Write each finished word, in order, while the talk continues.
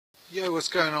Yo, what's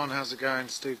going on? How's it going?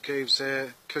 Steve Keeves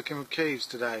here, cooking with Keeves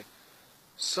today.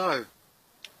 So,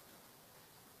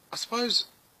 I suppose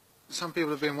some people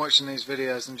have been watching these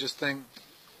videos and just think,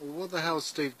 well, what the hell is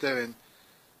Steve doing?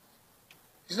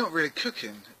 He's not really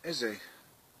cooking, is he?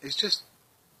 He's just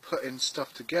putting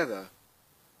stuff together,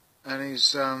 and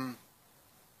he's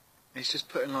just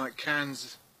putting like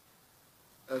cans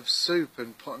of soup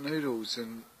and pot noodles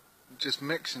and just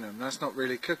mixing them. That's not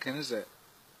really cooking, is it?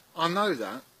 I know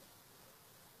that.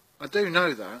 I do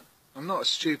know that. I'm not as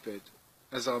stupid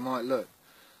as I might look.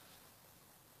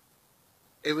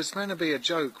 It was meant to be a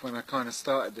joke when I kind of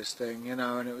started this thing, you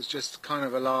know, and it was just kind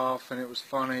of a laugh and it was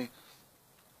funny.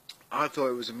 I thought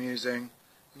it was amusing.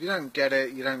 If you don't get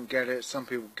it, you don't get it. Some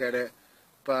people get it.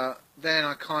 But then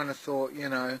I kind of thought, you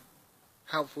know,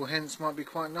 helpful hints might be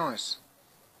quite nice.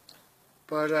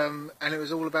 But, and it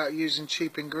was all about using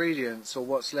cheap ingredients or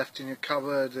what's left in your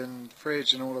cupboard and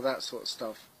fridge and all of that sort of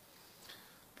stuff.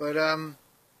 But,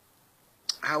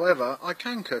 however, I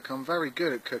can cook. I'm very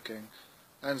good at cooking.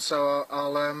 And so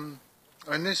I'll in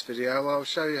this video, I'll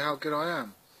show you how good I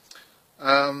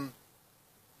am.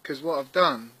 Because what I've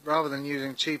done, rather than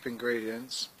using cheap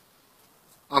ingredients,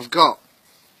 I've got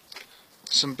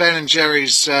some Ben &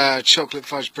 Jerry's chocolate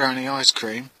fudge brownie ice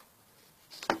cream.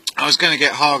 I was going to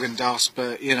get Haagen-Dazs,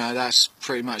 but, you know, that's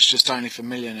pretty much just only for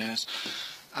millionaires.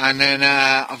 And then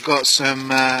I've got some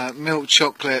milk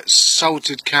chocolate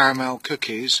salted caramel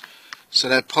cookies, so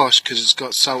they're posh because it's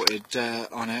got salted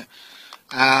on it.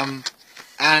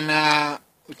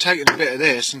 We've taken a bit of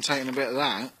this and taken a bit of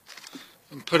that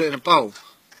and put it in a bowl,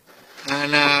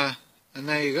 and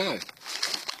there you go,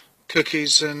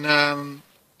 cookies and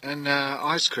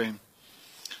ice cream.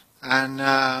 And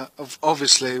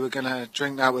obviously we're going to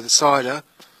drink that with a cider.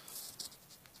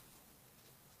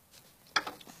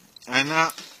 And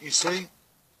that, you see,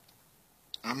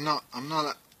 I'm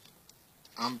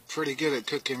pretty good at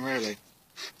cooking, really.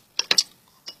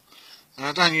 And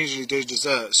I don't usually do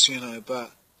desserts, you know,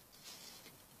 but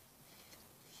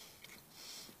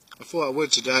I thought I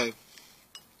would today.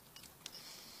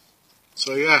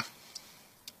 So yeah.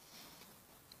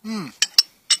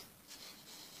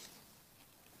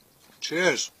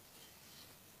 Cheers.